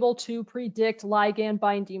 unable to predict ligand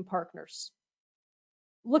binding partners.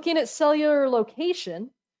 Looking at cellular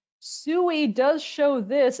location, SUI does show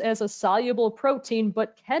this as a soluble protein,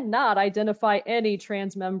 but cannot identify any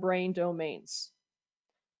transmembrane domains.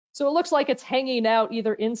 So it looks like it's hanging out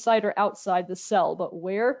either inside or outside the cell, but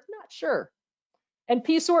where? Not sure. And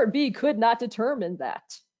P-sort B could not determine that.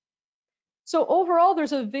 So overall,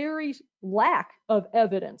 there's a very lack of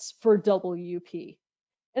evidence for WP.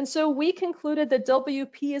 And so we concluded that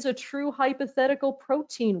WP is a true hypothetical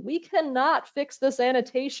protein. We cannot fix this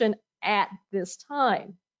annotation at this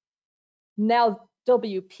time. Now,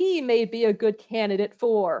 WP may be a good candidate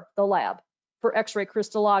for the lab, for X-ray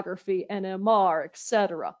crystallography, NMR,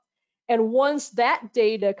 etc. And once that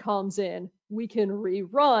data comes in, we can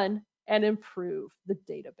rerun and improve the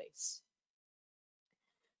database.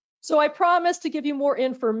 So I promised to give you more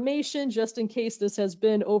information just in case this has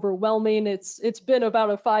been overwhelming. It's been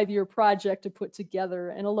about a 5-year project to put together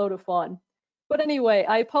and a load of fun. But anyway,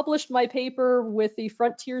 I published my paper with the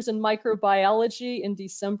Frontiers in Microbiology in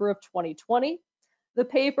December of 2020. The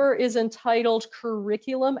paper is entitled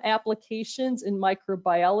Curriculum Applications in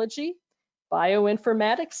Microbiology,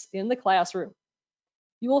 Bioinformatics in the Classroom.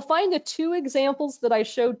 You will find the 2 examples that I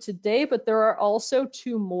showed today, but there are also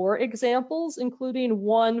 2 more examples, including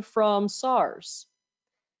one from SARS.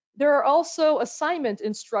 There are also assignment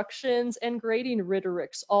instructions and grading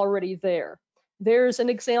rhetorics already there. There's an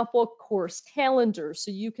example course calendar,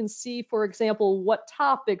 so you can see, for example, what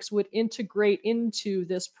topics would integrate into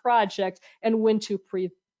this project and when to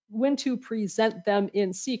present them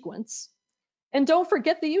in sequence. And don't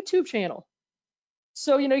forget the YouTube channel.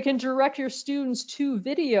 So, you can direct your students to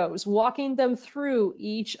videos walking them through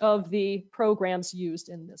each of the programs used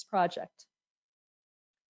in this project.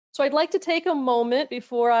 So I'd like to take a moment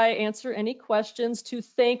before I answer any questions to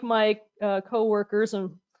thank my coworkers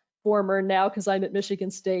and former now, because I'm at Michigan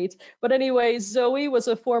State. But anyway, Zoe was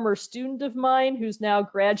a former student of mine who's now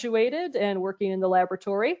graduated and working in the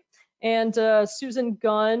laboratory. And Susan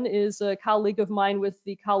Gunn is a colleague of mine with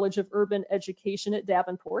the College of Urban Education at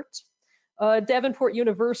Davenport. Davenport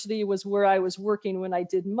University was where I was working when I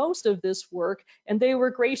did most of this work, and they were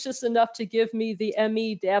gracious enough to give me the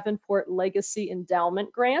ME Davenport Legacy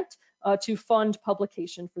Endowment Grant to fund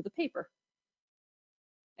publication for the paper.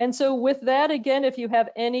 And so with that, again, if you have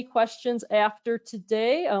any questions after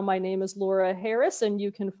today, my name is Laura Harris, and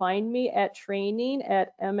you can find me at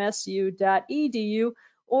training@msu.edu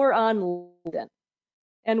or on LinkedIn.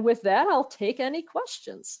 And with that, I'll take any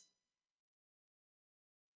questions.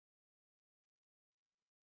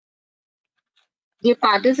 Dear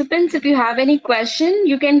participants, if you have any question,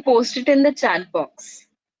 you can post it in the chat box.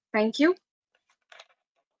 Thank you.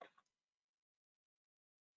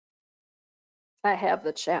 I have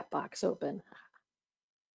the chat box open.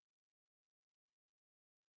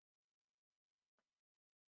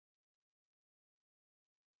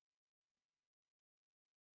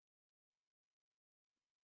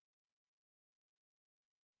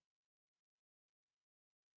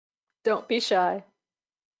 Don't be shy.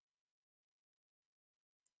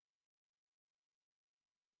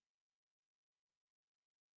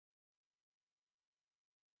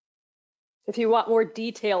 If you want more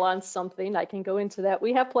detail on something, I can go into that.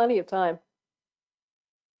 We have plenty of time.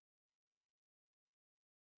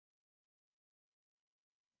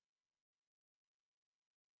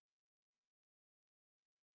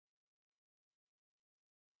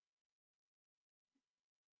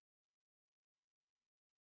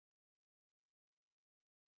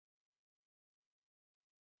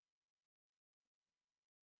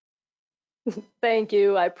 Thank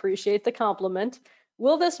you. I appreciate the compliment.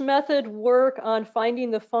 Will this method work on finding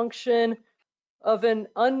the function of an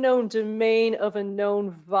unknown domain of a known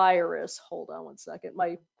virus? Hold on one second.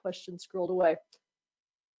 My question scrolled away.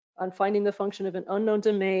 On finding the function of an unknown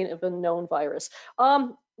domain of a known virus.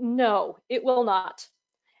 No, it will not.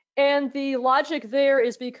 And the logic there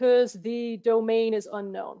is because the domain is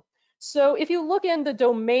unknown. So if you look in the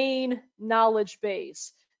domain knowledge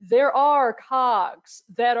base, there are cogs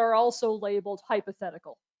that are also labeled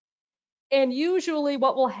hypothetical. And usually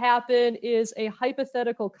what will happen is a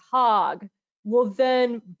hypothetical cog will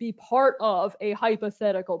then be part of a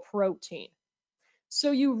hypothetical protein.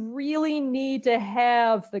 So you really need to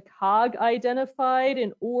have the cog identified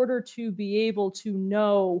in order to be able to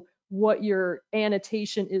know what your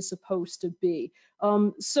annotation is supposed to be.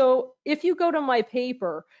 So if you go to my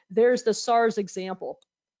paper, there's the SARS example.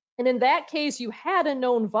 And in that case, you had a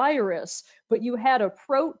known virus, but you had a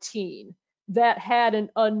protein that had an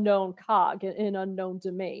unknown cog, an unknown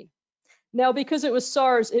domain. Now, because it was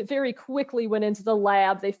SARS, it very quickly went into the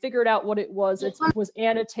lab. They figured out what it was. It was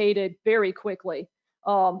annotated very quickly.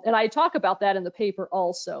 And I talk about that in the paper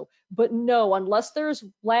also. But no, unless there's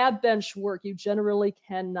lab bench work, you generally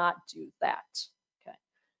cannot do that. Okay.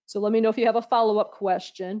 So let me know if you have a follow-up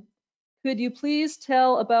question. Could you please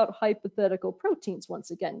tell about hypothetical proteins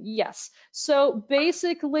once again? Yes. So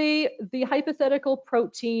basically, the hypothetical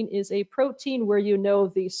protein is a protein where you know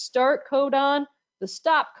the start codon, the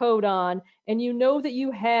stop codon, and you know that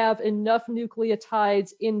you have enough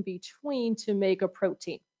nucleotides in between to make a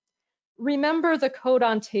protein. Remember the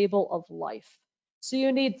codon table of life. So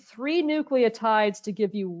you need 3 nucleotides to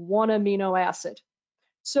give you 1 amino acid.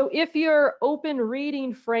 So if your open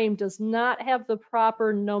reading frame does not have the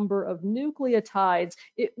proper number of nucleotides,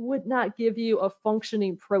 it would not give you a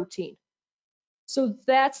functioning protein. So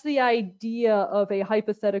that's the idea of a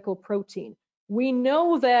hypothetical protein. We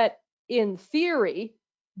know that in theory,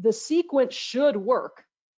 the sequence should work,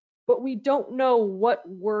 but we don't know what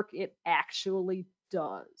work it actually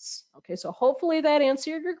does. Okay, so hopefully that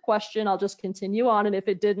answered your question. I'll just continue on, and if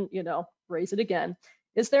it didn't, raise it again.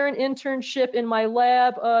 Is there an internship in my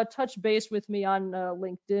lab? Touch base with me on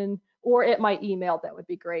LinkedIn or at my email. That would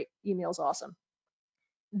be great. Email's awesome.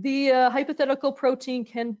 The hypothetical protein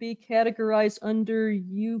can be categorized under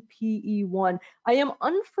UPE1. I am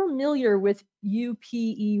unfamiliar with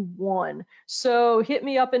UPE1, so hit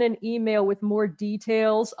me up in an email with more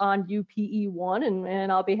details on UPE1,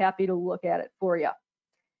 and I'll be happy to look at it for you.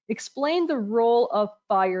 Explain the role of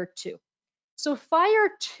FIRE2. So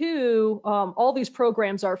FIRE2, all these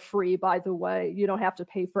programs are free, by the way. You don't have to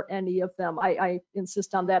pay for any of them. I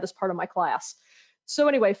insist on that as part of my class. So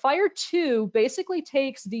anyway, FIRE2 basically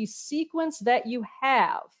takes the sequence that you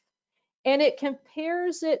have and it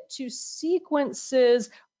compares it to sequences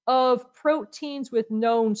of proteins with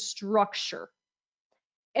known structure.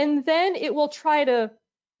 And then it will try to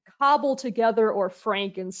cobble together, or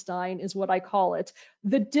Frankenstein is what I call it,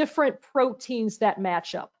 the different proteins that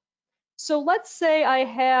match up. So let's say I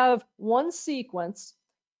have one sequence,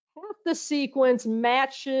 half the sequence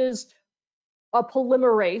matches a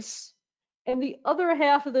polymerase, and the other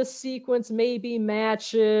half of the sequence maybe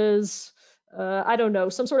matches, I don't know,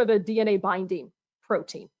 some sort of a DNA binding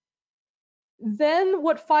protein. Then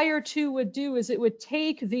what FIRE2 would do is it would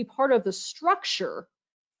take the part of the structure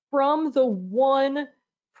from the one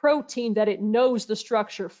protein that it knows the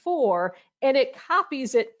structure for, and it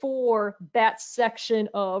copies it for that section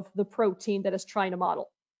of the protein that it's trying to model.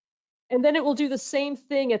 And then it will do the same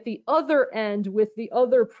thing at the other end with the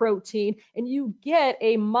other protein, and you get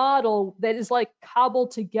a model that is like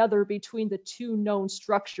cobbled together between the 2 known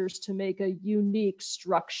structures to make a unique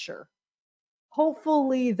structure.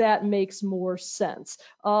 Hopefully that makes more sense.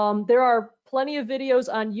 There are plenty of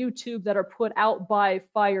videos on YouTube that are put out by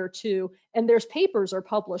FIRE2, and there's papers are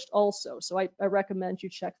published also, so I recommend you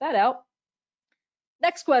check that out.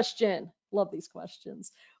 Next question. Love these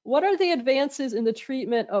questions. What are the advances in the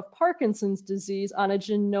treatment of Parkinson's disease on a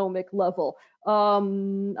genomic level?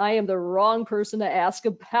 I am the wrong person to ask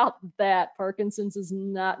about that. Parkinson's is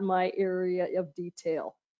not my area of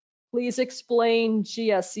detail. Please explain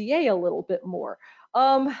GSCA a little bit more.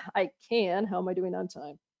 I can. How am I doing on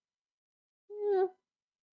time? Yeah.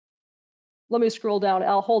 Let me scroll down.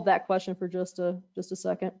 I'll hold that question for just a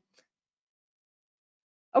second.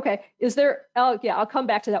 Okay, I'll come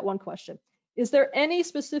back to that one question. Is there any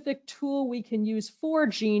specific tool we can use for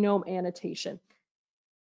genome annotation?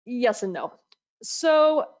 Yes and no.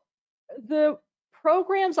 So the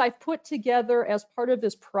programs I've put together as part of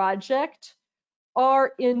this project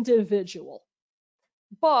are individual.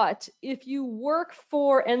 But if you work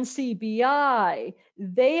for NCBI,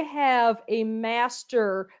 they have a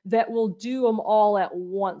master that will do them all at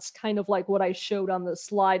once, kind of like what I showed on the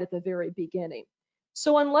slide at the very beginning.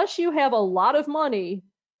 So unless you have a lot of money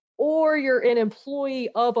or you're an employee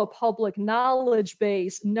of a public knowledge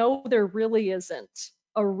base, no, there really isn't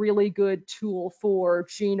a really good tool for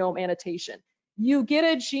genome annotation. You get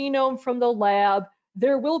a genome from the lab.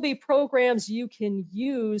 There will be programs you can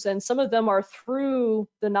use, and some of them are through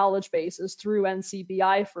the knowledge bases, through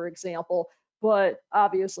NCBI, for example, but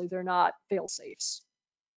obviously they're not fail-safes.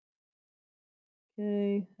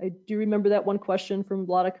 Okay, I do remember that one question from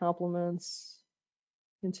a lot of compliments.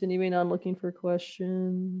 Continuing on looking for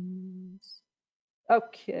questions.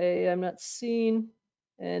 Okay, I'm not seeing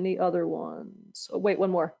any other ones. Oh, wait,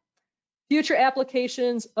 one more. Future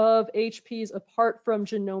applications of HPs apart from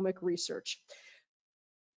genomic research.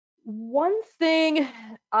 One thing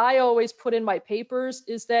I always put in my papers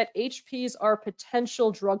is that HPs are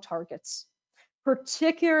potential drug targets,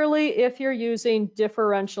 particularly if you're using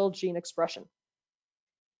differential gene expression.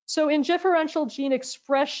 So in differential gene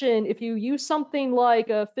expression, if you use something like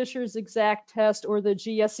a Fisher's exact test or the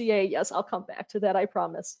GSCA, yes, I'll come back to that, I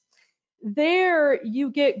promise. There you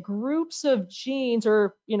get groups of genes,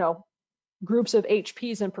 or groups of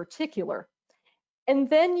HPs in particular. And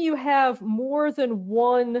then you have more than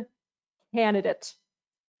one candidate.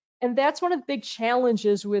 And that's one of the big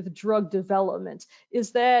challenges with drug development,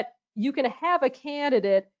 is that you can have a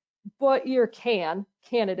candidate, but your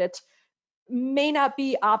candidate may not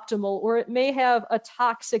be optimal, or it may have a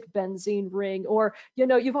toxic benzene ring, or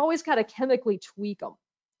you've always got to chemically tweak them.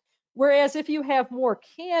 Whereas if you have more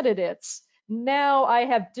candidates, now I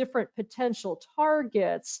have different potential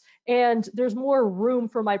targets, and there's more room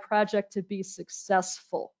for my project to be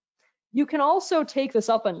successful. You can also take this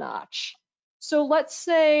up a notch. So let's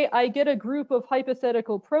say I get a group of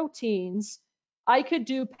hypothetical proteins. I could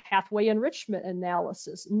do pathway enrichment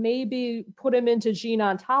analysis, maybe put them into gene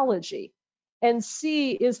ontology and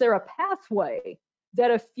see, is there a pathway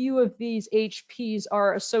that a few of these HPs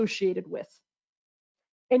are associated with?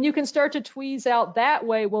 And you can start to tweeze out that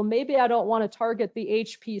way, well, maybe I don't want to target the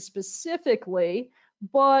HP specifically,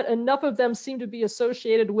 but enough of them seem to be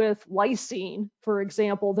associated with lysine, for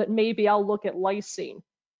example, that maybe I'll look at lysine.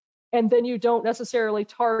 And then you don't necessarily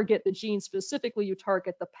target the gene specifically, you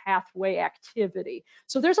target the pathway activity.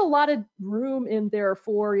 So there's a lot of room in there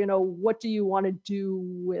for, what do you want to do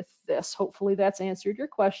with this? Hopefully that's answered your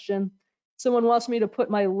question. Someone wants me to put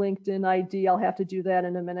my LinkedIn ID. I'll have to do that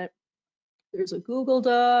in a minute. There's a Google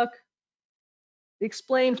Doc.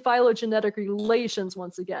 Explain phylogenetic relations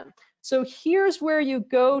once again. So here's where you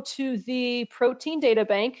go to the protein data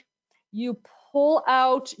bank. You pull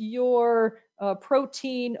out your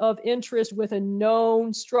protein of interest with a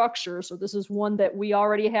known structure. So this is one that we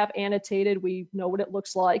already have annotated. We know what it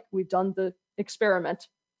looks like. We've done the experiment.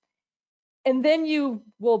 And then you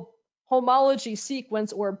will homology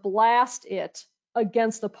sequence or blast it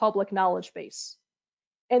against the public knowledge base.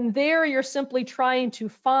 And there you're simply trying to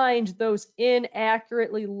find those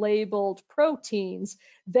inaccurately labeled proteins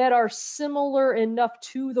that are similar enough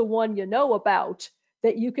to the one you know about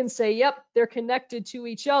that you can say, yep, they're connected to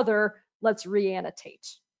each other, let's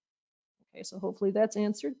reannotate. Okay, so hopefully that's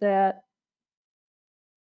answered that.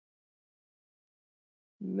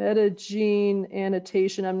 Metagene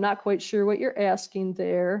annotation, I'm not quite sure what you're asking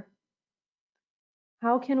there.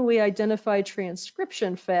 How can we identify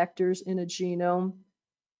transcription factors in a genome?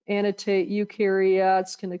 Annotate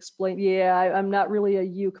eukaryotes, can explain. Yeah, I'm not really a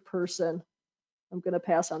euc person. I'm going to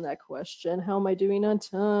pass on that question. How am I doing on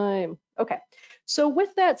time? Okay, so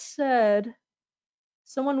with that said,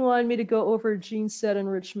 someone wanted me to go over gene set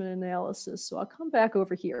enrichment analysis, so I'll come back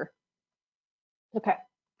over here. Okay,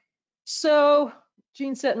 so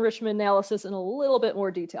gene set enrichment analysis in a little bit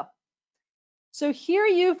more detail. So here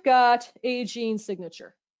you've got a gene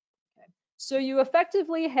signature. So you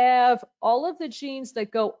effectively have all of the genes that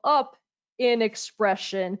go up in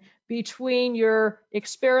expression between your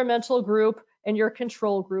experimental group and your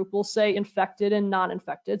control group. We'll say infected and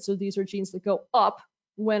non-infected. So these are genes that go up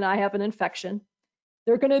when I have an infection.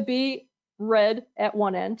 They're going to be red at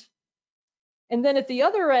one end. And then at the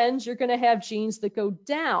other end, you're going to have genes that go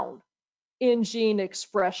down in gene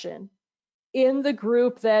expression in the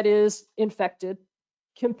group that is infected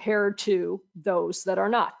compared to those that are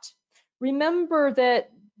not. Remember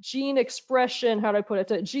that gene expression, how do I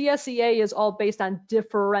put it? GSEA is all based on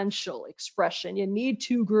differential expression. You need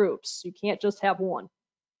two groups. You can't just have one.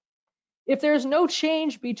 If there's no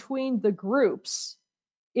change between the groups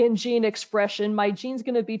in gene expression, my gene's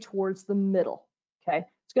going to be towards the middle. Okay,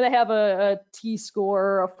 it's going to have a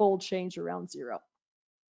t-score, a fold change around 0.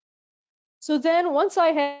 So then once I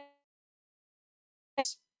have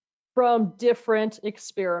from different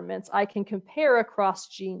experiments, I can compare across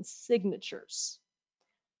gene signatures.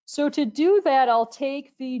 So to do that, I'll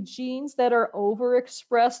take the genes that are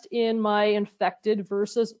overexpressed in my infected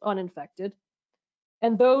versus uninfected,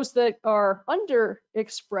 and those that are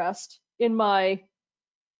underexpressed in my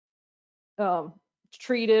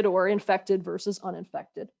treated or infected versus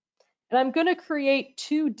uninfected. And I'm going to create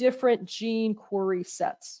two different gene query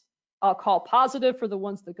sets. I'll call positive for the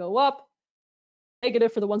ones that go up,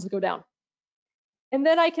 negative for the ones that go down. And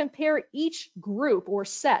then I compare each group or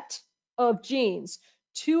set of genes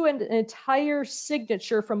to an entire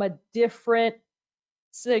signature from a different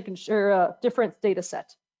signature, different data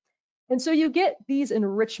set. And so you get these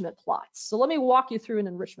enrichment plots. So let me walk you through an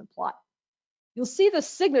enrichment plot. You'll see the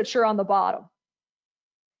signature on the bottom.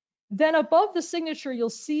 Then above the signature, you'll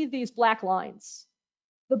see these black lines.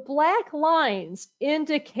 The black lines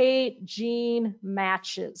indicate gene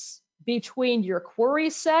matches between your query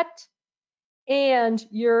set and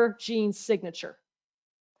your gene signature.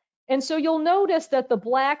 And so you'll notice that the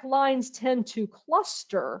black lines tend to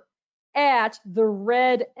cluster at the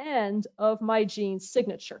red end of my gene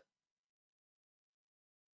signature.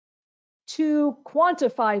 To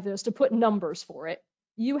quantify this, to put numbers for it,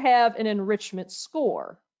 you have an enrichment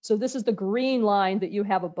score. So this is the green line that you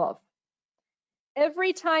have above.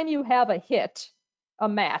 every time you have a hit, a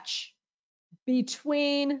match,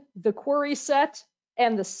 between the query set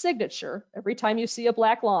and the signature, every time you see a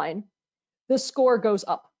black line, the score goes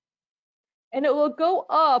up. And it will go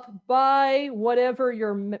up by whatever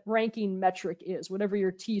your ranking metric is, whatever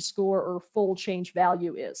your t-score or full change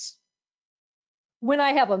value is. When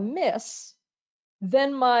I have a miss,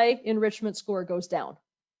 then my enrichment score goes down.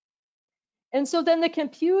 And so then the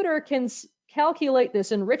computer can calculate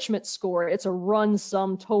this enrichment score. It's a run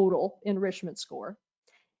sum total enrichment score.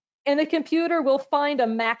 And the computer will find a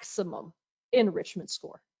maximum enrichment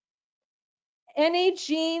score. Any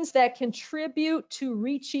genes that contribute to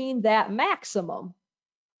reaching that maximum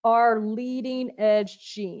are leading edge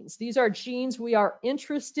genes. These are genes we are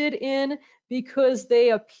interested in because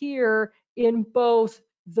they appear in both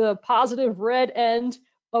the positive red end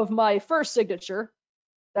of my first signature.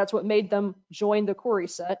 That's what made them join the query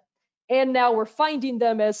set. And now we're finding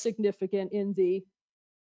them as significant in the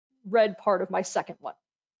red part of my second one.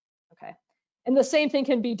 Okay. And the same thing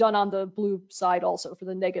can be done on the blue side also for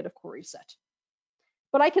the negative query set.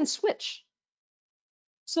 But I can switch.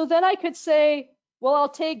 So then I could say, well, I'll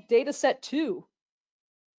take data set 2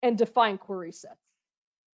 and define query sets.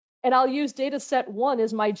 And I'll use data set 1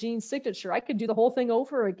 as my gene signature. I could do the whole thing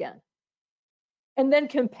over again. And then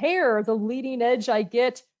compare the leading edge I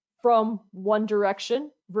get from one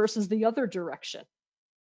direction versus the other direction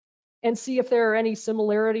and see if there are any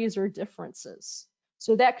similarities or differences.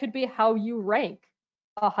 So that could be how you rank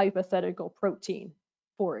a hypothetical protein,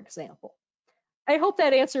 for example. I hope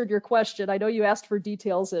that answered your question. I know you asked for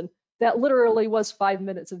details, and that literally was 5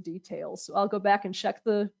 minutes of details. So I'll go back and check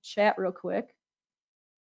the chat real quick.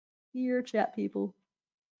 Here, chat people.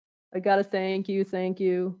 I got to thank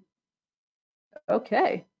you.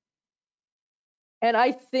 Okay. And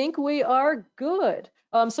I think we are good.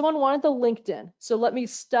 Someone wanted the LinkedIn. So let me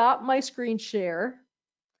stop my screen share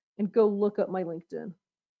and go look up my LinkedIn.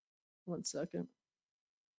 1 second.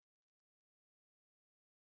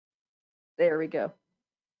 There we go.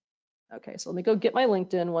 Okay, so let me go get my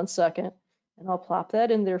LinkedIn 1 second, and I'll plop that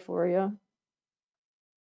in there for you.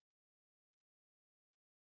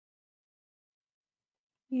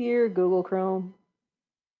 Here, Google Chrome.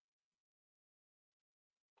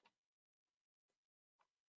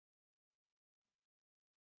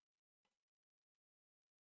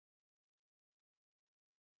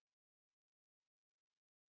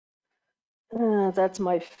 That's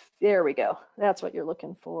my, there we go. That's what you're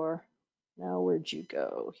looking for. Now, where'd you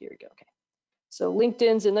go? Here we go, okay. So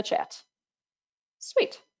LinkedIn's in the chat.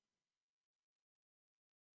 Sweet.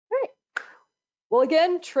 All right. Well,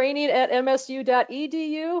 again, training at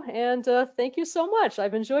msu.edu, and thank you so much.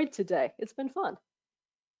 I've enjoyed today. It's been fun.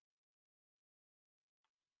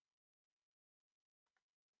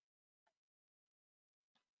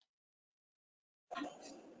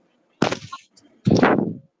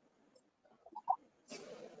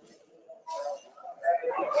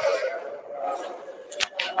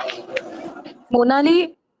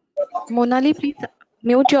 Monali, please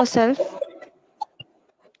mute yourself.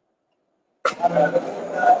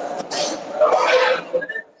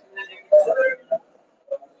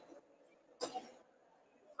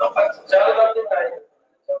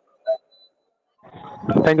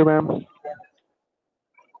 Thank you, ma'am.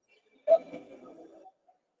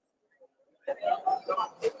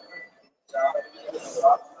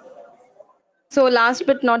 So last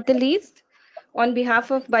but not the least, on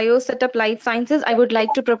behalf of Biosetup Lifesciences, I would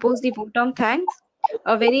like to propose the vote of thanks.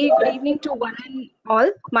 A very good evening to one and all.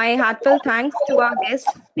 My heartfelt thanks to our guest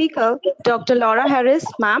speaker, Dr. Laura Harris,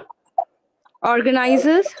 ma'am,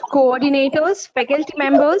 organizers, coordinators, faculty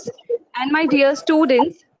members, and my dear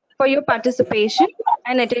students for your participation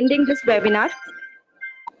and attending this webinar.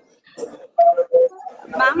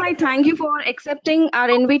 Ma'am, I thank you for accepting our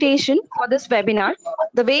invitation for this webinar.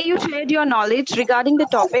 The way you shared your knowledge regarding the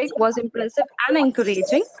topic was impressive and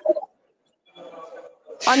encouraging.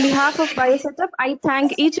 On behalf of Biosetup, I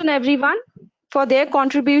thank each and everyone for their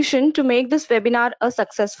contribution to make this webinar a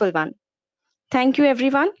successful one. Thank you,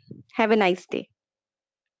 everyone. Have a nice day.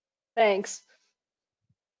 Thanks.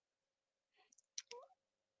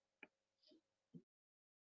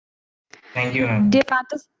 Thank you, ma'am.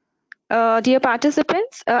 Dear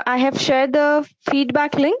participants, I have shared the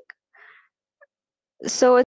feedback link. So